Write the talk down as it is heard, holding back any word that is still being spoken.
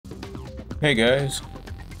Hey guys,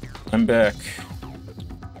 I'm back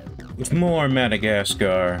with more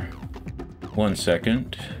Madagascar. 1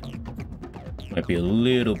 second. Might be a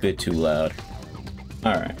little bit too loud.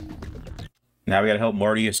 Alright. Now we gotta help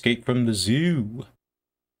Marty escape from the zoo.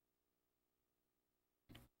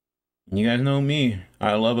 You guys know me.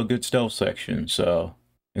 I love a good stealth section, so...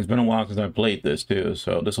 It's been a while since I played this too,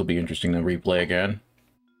 so this will be interesting to replay again.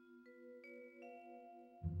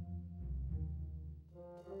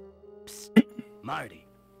 Psst, Marty.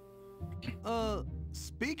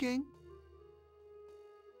 Speaking.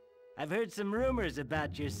 I've heard some rumors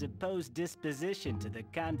about your supposed disposition to the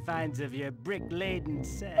confines of your brick-laden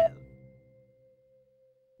cell.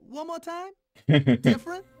 One more time?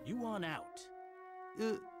 Different? You want out?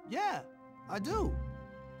 Yeah, I do.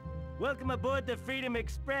 Welcome aboard the Freedom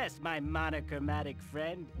Express, my monochromatic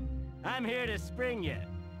friend. I'm here to spring you.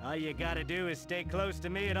 All you gotta do is stay close to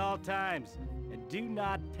me at all times, and do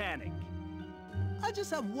not panic. I just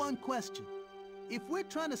have one question. If we're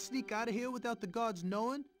trying to sneak out of here without the guards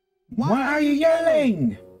knowing, Why are you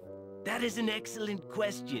yelling? That is an excellent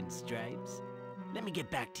question, Stripes. Let me get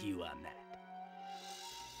back to you on that.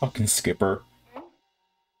 Fucking Skipper.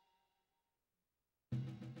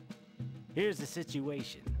 Here's the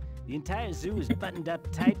situation. The entire zoo is buttoned up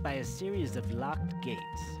tight by a series of locked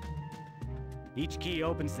gates. Each key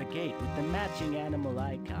opens the gate with the matching animal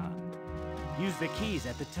icon. Use the keys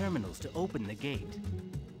at the terminals to open the gate.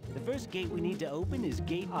 The first gate we need to open is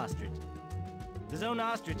Gate Ostrich. The Zone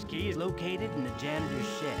Ostrich key is located in the janitor's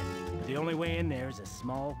shed. The only way in there is a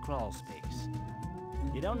small crawl space.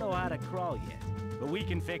 You don't know how to crawl yet, but we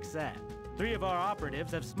can fix that. 3 of our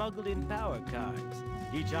operatives have smuggled in power cards.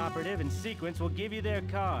 Each operative in sequence will give you their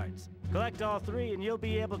cards. Collect all 3 and you'll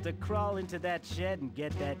be able to crawl into that shed and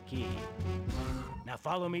get that key. Now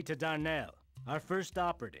follow me to Darnell, our first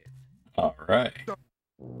operative. Alright.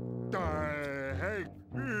 Hey,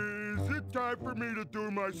 is it time for me to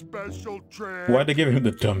do my special trick? Why'd they give him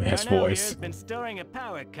the dumbass Darnell here voice? has been storing a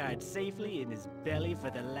power card safely in his belly for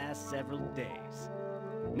the last several days.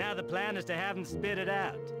 Now the plan is to have him spit it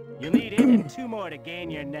out. You'll need it and 2 more to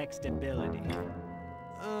gain your next ability.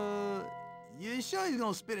 You sure he's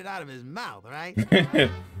gonna spit it out of his mouth, right?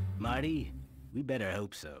 Marty, we better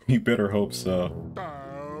hope so. You better hope so.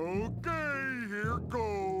 Okay, here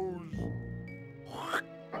goes.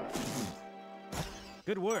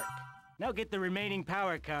 Good work. Now get the remaining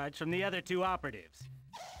power cards from the other 2 operatives.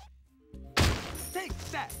 Take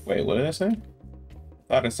that. Wait, what did I say?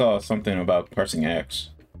 Thought I saw something about pressing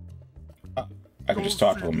X. I could just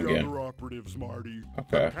talk to him the again. other operatives, Marty.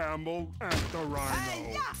 Okay. The camel and the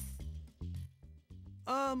rhino.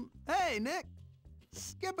 Hey, Nick.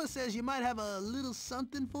 Skipper says you might have a little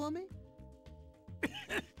something for me.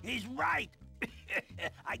 He's right.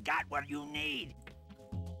 I got what you need.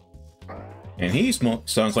 And he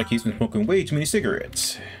sounds like he's been smoking way too many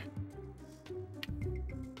cigarettes.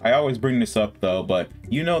 I always bring this up though, but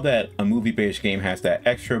you know that a movie-based game has that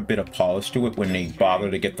extra bit of polish to it when they bother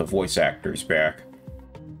to get the voice actors back.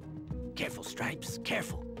 Careful, Stripes.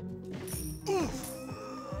 Careful.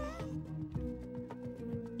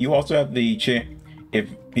 You also have the chance, if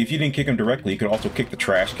you didn't kick him directly, you could also kick the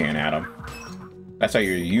trash can at him. That's how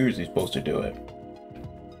you're usually supposed to do it.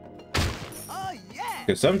 Oh yeah.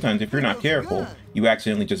 Because sometimes if you're not careful, you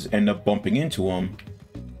accidentally just end up bumping into him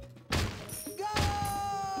Go!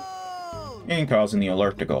 and causing the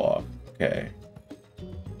alert to go off. Okay.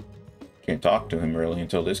 Can't talk to him really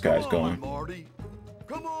until this guy's Come on, going. Marty.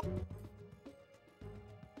 Come on.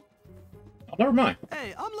 Oh, never mind.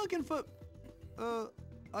 Hey, I'm looking for...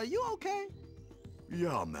 are you okay?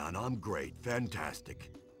 Yeah, man, I'm great.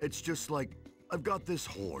 Fantastic. It's just like, I've got this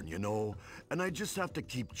horn, you know, and I just have to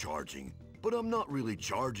keep charging. But I'm not really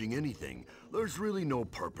charging anything. There's really no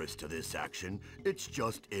purpose to this action. It's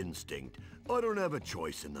just instinct. I don't have a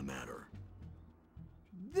choice in the matter.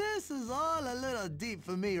 This is all a little deep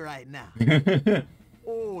for me right now.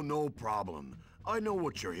 Oh, no problem. I know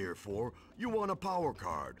what you're here for. You want a power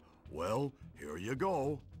card. Well, here you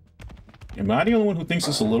go. Am I the only one who thinks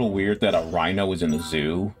it's a little weird that a rhino is in the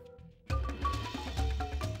zoo?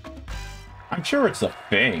 I'm sure it's a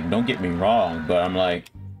thing, don't get me wrong, but I'm like...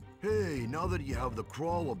 Hey, now that you have the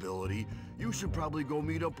crawl ability, you should probably go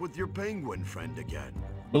meet up with your penguin friend again.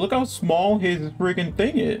 But look how small his friggin'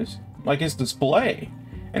 thing is. Like his display.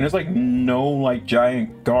 And there's like no like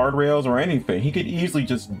giant guardrails or anything. He could easily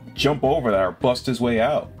just jump over that or bust his way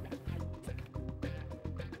out.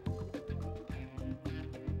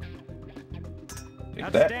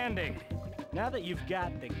 Take that. Outstanding. Now that you've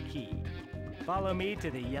got the key, follow me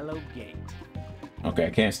to the yellow gate. Okay, I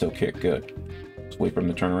can still kick. Good. Let's wait for him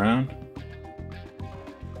to turn around.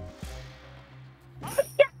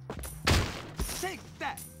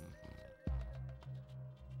 that!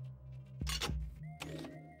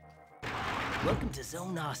 Welcome to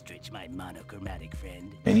Zone Ostrich, my monochromatic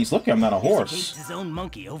friend. And he's lucky I'm not a horse. There's a Zone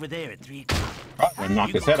Monkey over there at 3 o'clock. Probably knock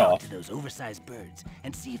You his go head talk off. to those oversized birds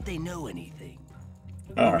and see if they know anything.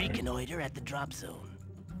 All right. Reconnoiter at the drop zone.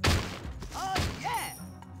 Oh, yeah!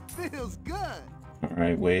 Feels good! All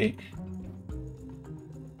right, wait.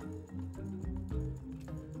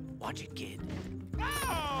 Watch it, kid.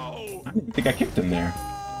 I didn't think I kicked him there.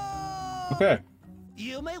 Okay.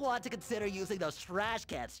 You may want to consider using those trash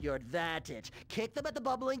cans to your advantage. Kick them at the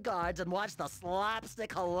bubbling guards and watch the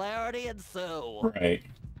slapstick hilarity ensue. Right.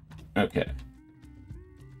 Okay.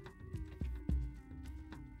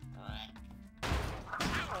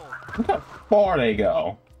 Look how far they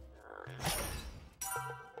go.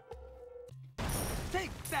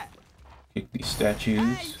 Take that! Kick these statues.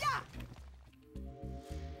 Hey, yeah!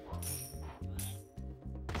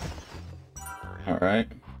 Alright.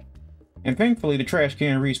 And thankfully the trash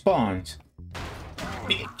can respawns.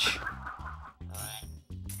 Bitch.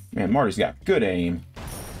 Man, Marty's got good aim.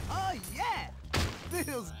 Oh, yeah!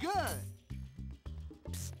 Feels good!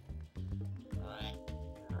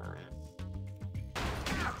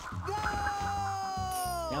 Go!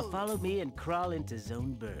 Now follow me and crawl into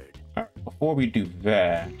Zone Bird. Alright, before we do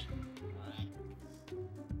that...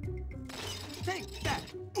 Take that!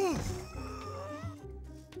 Oof!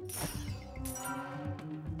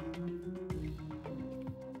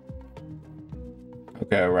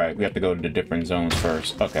 Okay, right. We have to go to the different zones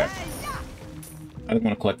first. Okay. I just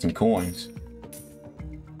want to collect some coins.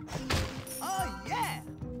 Oh, yeah!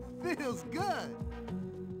 Feels good!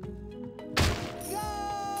 Go!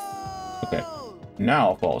 Okay. Now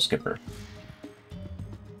I'll follow Skipper.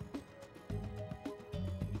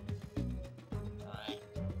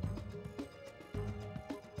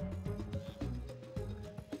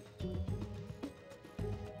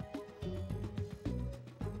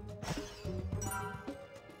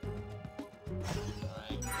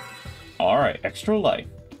 Alright, extra life.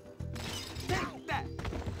 Take that!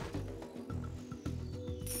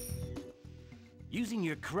 Using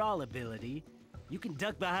your crawl ability, you can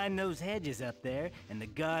duck behind those hedges up there, and the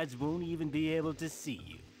guards won't even be able to see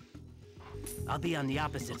you. I'll be on the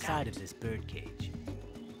opposite side of this birdcage.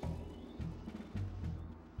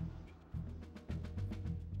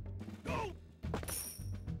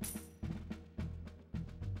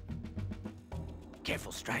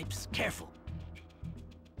 Careful, Stripes, careful.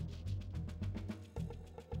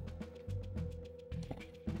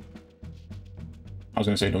 I was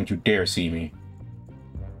gonna say, don't you dare see me.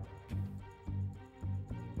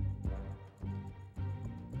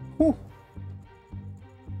 Whew.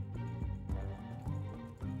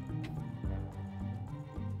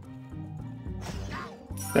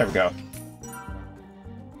 There we go.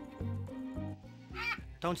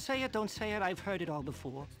 Don't say it, I've heard it all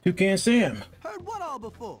before. Toucan Sam. Heard what all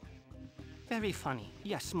before? Very funny.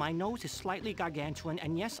 Yes, my nose is slightly gargantuan,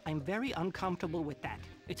 and yes, I'm very uncomfortable with that.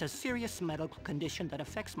 It's a serious medical condition that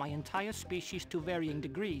affects my entire species to varying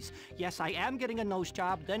degrees. Yes, I am getting a nose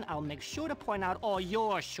job, then I'll make sure to point out all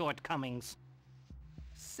your shortcomings.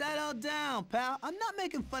 Settle down, pal. I'm not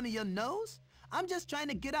making fun of your nose. I'm just trying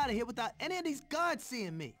to get out of here without any of these guards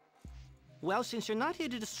seeing me. Well, since you're not here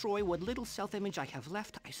to destroy what little self-image I have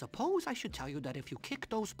left, I suppose I should tell you that if you kick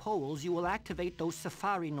those poles, you will activate those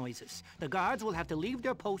safari noises. The guards will have to leave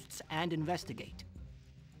their posts and investigate.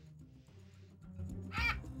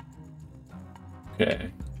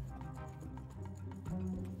 Okay.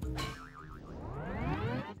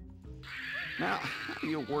 Now, how do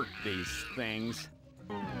you work these things?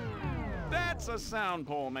 That's a sound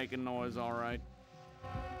pole making noise, all right.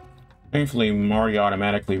 Thankfully, Marty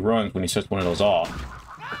automatically runs when he sets one of those off.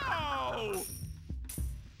 Oh!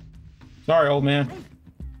 Sorry, old man.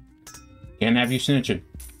 Can't have you snitching.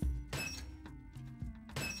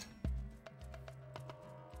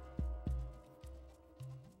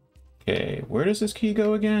 Okay, where does this key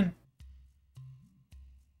go again?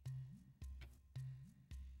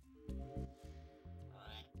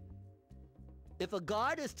 If a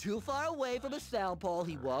guard is too far away from a sound pole,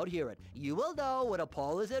 he won't hear it. You will know when a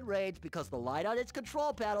pole is in range because the light on its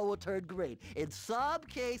control panel will turn green. In some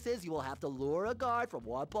cases, you will have to lure a guard from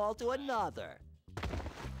one pole to another.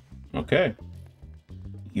 Okay.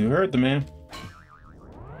 You heard the man.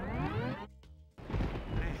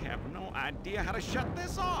 I have no idea how to shut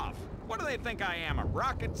this off. What do they think I am, a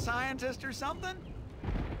rocket scientist or something?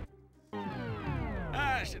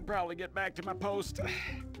 I should probably get back to my post.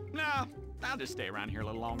 No, I'll just stay around here a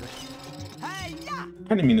little longer. Hey, yeah!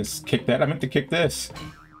 I didn't mean to kick that. I meant to kick this.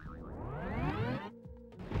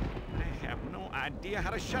 I have no idea how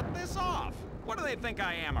to shut this off. What do they think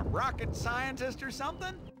I am, a rocket scientist or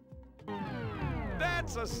something?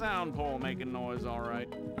 That's a sound pole making noise, all right.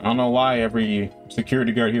 I don't know why every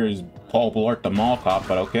security guard here is Paul Blart the Mall Cop,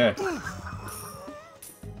 but okay.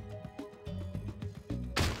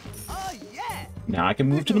 Oh, yeah! Now I can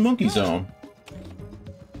move to the monkey zone.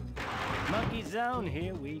 Monkey zone,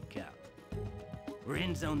 here we come. We're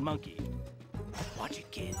in zone monkey. Watch it,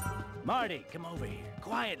 kid. Marty, come over here,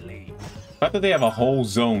 quietly. I thought they have a whole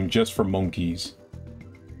zone just for monkeys.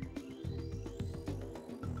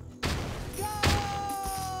 Go!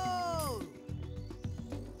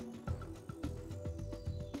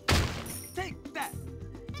 Take that!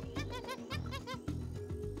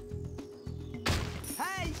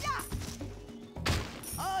 Hey, yeah!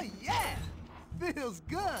 Oh, yeah! Feels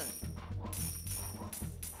good!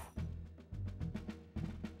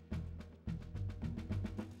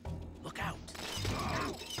 Look out.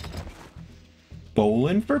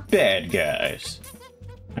 Bowling for bad guys.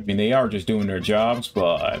 I mean, they are just doing their jobs,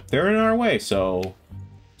 but they're in our way, so...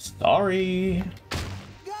 Sorry.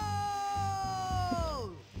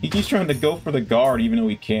 Go! He keeps trying to go for the guard, even though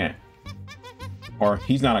he can't. Or,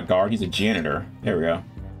 he's not a guard, he's a janitor. There we go.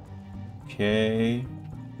 Okay.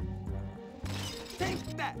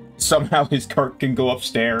 Take that! Somehow his cart can go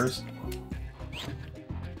upstairs.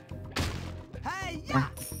 Hey, yeah!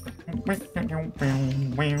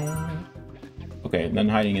 Okay, then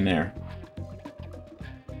hiding in there.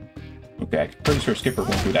 Okay, pretty sure Skipper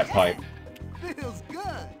went through that pipe. Feels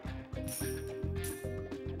good!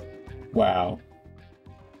 Wow.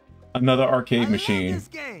 Another arcade I machine. love this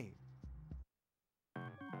game.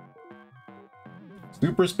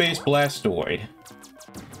 Super Space Blastoid.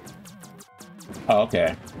 Oh,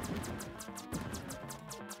 okay.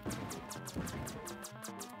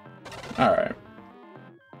 Alright.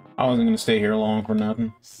 I wasn't gonna stay here long for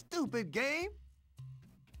nothing. Stupid game!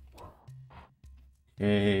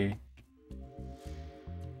 Okay.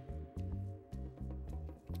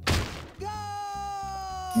 Go!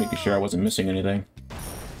 Making sure I wasn't missing anything.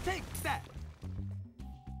 Take that!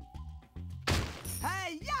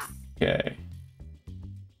 Hey, yeah! Okay.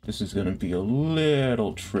 This is gonna be a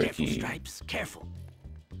little Careful, tricky. Stripes, careful.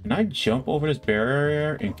 Can I jump over this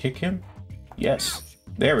barrier and kick him? Yes.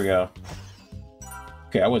 There we go.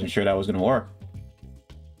 Okay, I wasn't sure that was gonna work.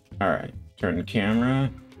 Alright. Turn the camera.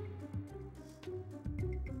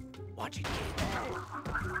 Watch it, kid.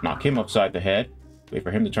 Knock him upside the head. Wait for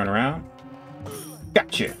him to turn around.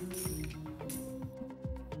 Gotcha!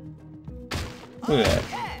 Look at that.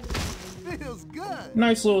 Yeah! Feels good!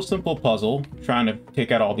 Nice little simple puzzle. Trying to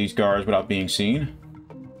take out all these guards without being seen.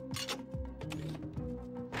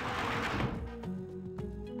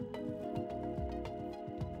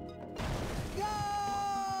 Go!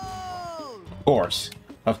 Of course.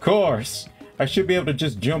 Of course! I should be able to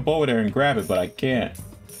just jump over there and grab it, but I can't.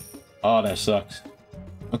 Oh, that sucks.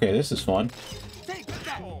 Okay, this is fun. Take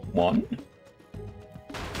that! One.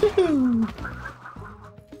 Woohoo!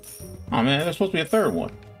 Oh man, there's supposed to be a third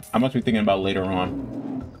one. I must be thinking about later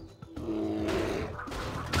on.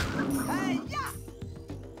 Hey, yeah!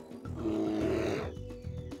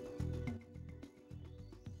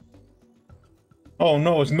 Oh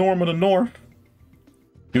no, it's Norm of the North.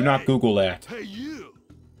 Do not Google that. Hey, you!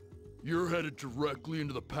 You're headed directly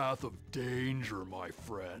into the path of danger, my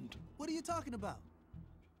friend. What are you talking about?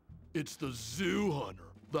 It's the zoo hunter,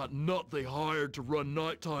 that nut they hired to run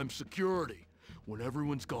nighttime security. When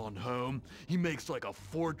everyone's gone home, he makes like a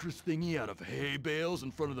fortress thingy out of hay bales in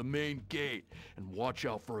front of the main gate. And watch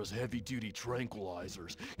out for his heavy-duty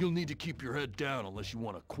tranquilizers. You'll need to keep your head down unless you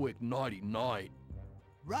want a quick nighty-night.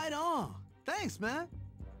 Right on! Thanks, man!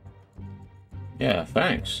 Yeah,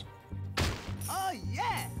 thanks. Oh,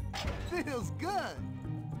 yeah! Feels good!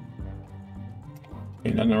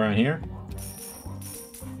 Ain't nothing around here?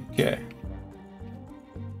 Okay.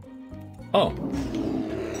 Oh.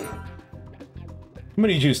 I'm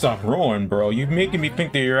gonna need you to stop roaring, bro. You're making me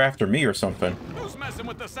think that you're after me or something. Who's messing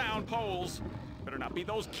with the sound poles? Better not be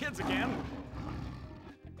those kids again.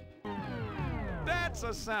 That's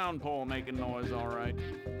a sound pole making noise, all right.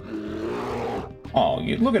 Oh,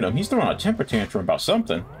 look at him. He's throwing a temper tantrum about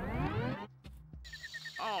something.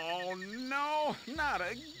 Oh no, not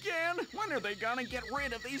again. When are they gonna get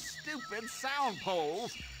rid of these stupid sound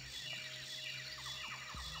poles?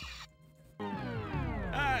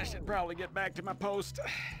 I should probably get back to my post.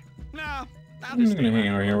 No, I'll I'm just just gonna hang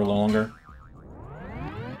out here a little longer.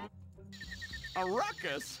 A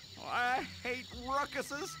ruckus? I hate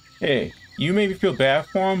ruckuses. Hey, you maybe feel bad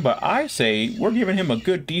for him, but I say we're giving him a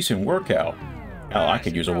good, decent workout. Hell, I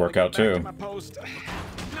could use a should probably workout get back to too. my post.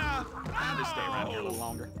 No, I'll just stay around here a little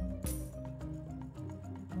longer.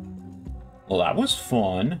 Well, that was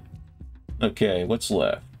fun. Okay, what's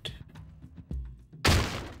left?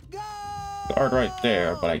 Guard right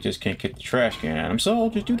there, but I just can't get the trash can at him, so I'll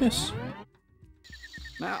just do this.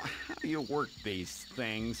 Now, how do you work these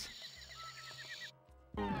things?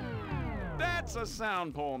 That's a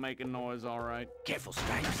sound pole making noise, all right. Careful,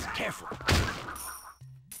 Stripes, careful.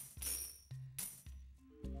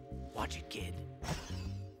 Watch it, kid.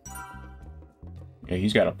 Yeah,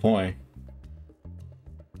 he's got a point.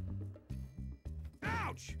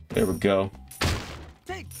 Ouch! There we go.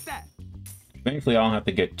 Take that. Thankfully, I don't have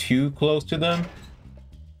to get too close to them.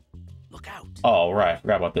 Look out. Oh, right. I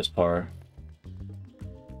forgot about this part.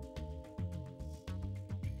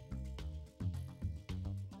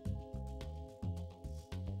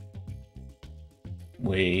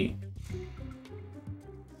 Wait.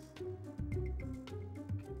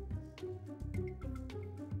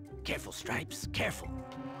 Careful, Stripes, careful.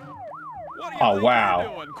 What do you Oh, think wow.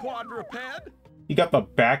 you're doing, quadruped? He got the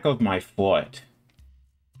back of my foot.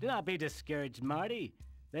 Do not be discouraged, Marty.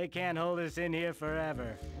 They can't hold us in here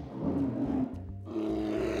forever.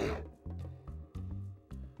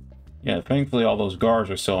 Yeah, thankfully all those guards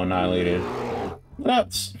are so annihilated.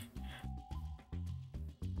 That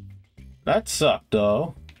sucked,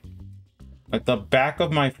 though. Like the back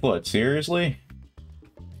of my foot, seriously?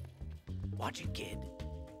 Watch it, kid.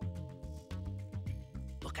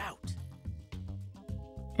 Look out.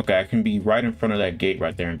 Okay, I can be right in front of that gate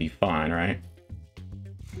right there and be fine, right?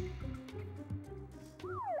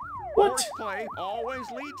 What? Horseplay always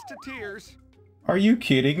leads to tears. Are you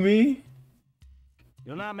kidding me?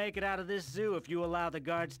 You'll not make it out of this zoo if you allow the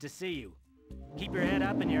guards to see you. Keep your head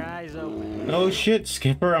up and your eyes open. No shit,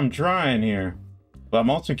 Skipper, I'm trying here. But I'm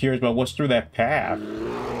also curious about what's through that path.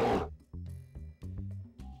 Alright,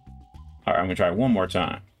 I'm gonna try one more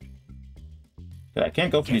time. I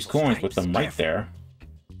can't go for these Careful, coins with them right Stripes, there.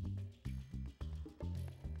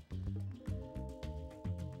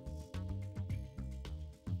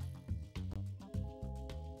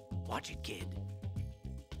 Watch it, kid.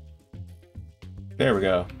 There we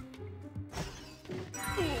go.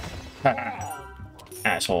 Ha.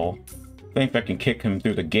 Asshole. Think I can kick him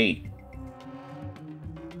through the gate.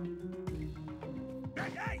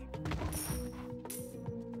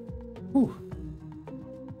 Whew.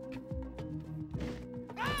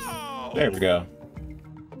 There we go.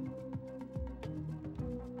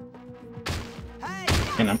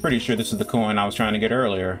 And I'm pretty sure this is the coin I was trying to get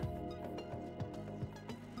earlier.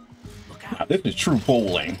 Now, this is true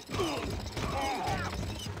bowling.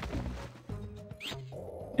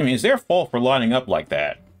 I mean, is their fault for lining up like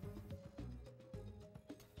that?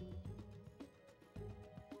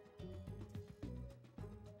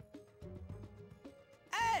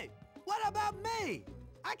 Hey, what about me?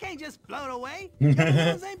 I can't just float away. The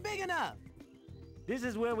balloons ain't big enough. This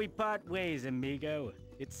is where we part ways, amigo.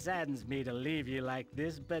 It saddens me to leave you like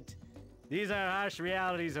this, but these are harsh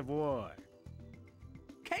realities of war.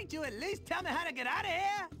 Can't you at least tell me how to get out of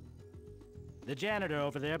here? The janitor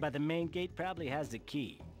over there by the main gate probably has the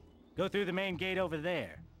key. Go through the main gate over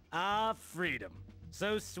there. Ah, freedom.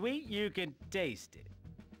 So sweet you can taste it.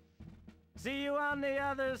 See you on the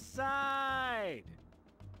other side.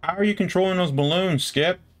 How are you controlling those balloons,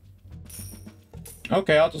 Skip?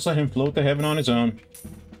 Okay, I'll just let him float to heaven on his own.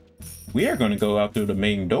 We are going to go out through the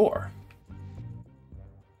main door.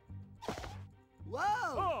 Whoa!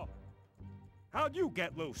 Oh! How'd you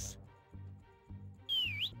get loose?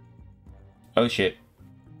 Oh shit.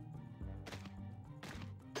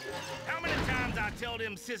 How many times I tell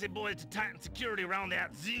them sissy boys to tighten security around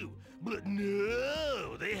that zoo? But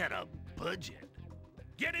no, they had a budget.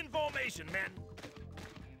 Get in formation, men.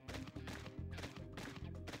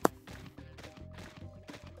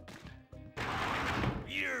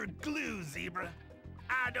 You're glue, Zebra.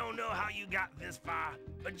 I don't know how you got this far,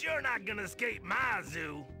 but you're not gonna escape my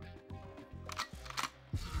zoo.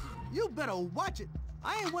 You better watch it.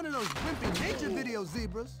 I ain't one of those wimpy nature video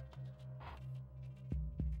zebras.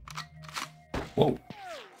 Whoa.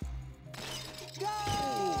 Go!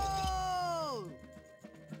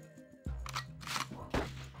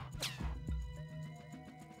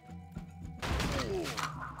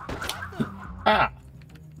 Ah!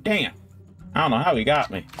 Damn. I don't know how he got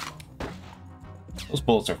me. Those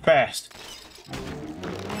bullets are fast.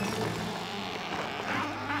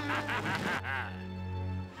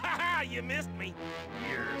 Haha, you missed me.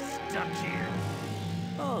 You're stuck here.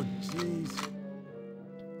 Oh, jeez.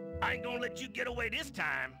 I ain't gonna let you get away this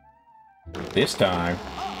time. This time.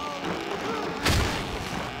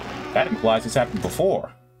 That implies it's happened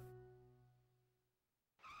before.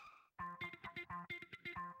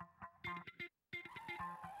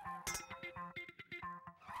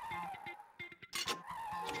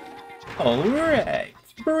 Alright,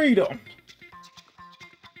 freedom.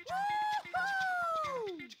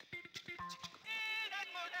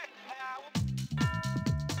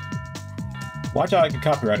 Watch out, I get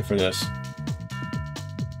copyrighted for this.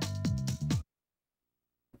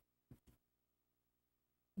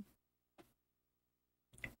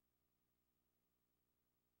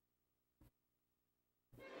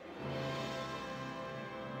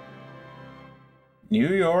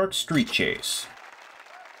 New York Street Chase.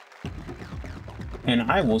 And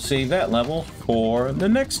I will save that level for the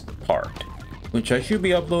next part, which I should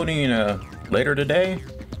be uploading later today.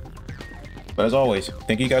 But as always,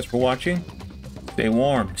 thank you guys for watching. Stay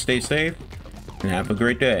warm, stay safe, and have a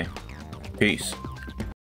great day. Peace.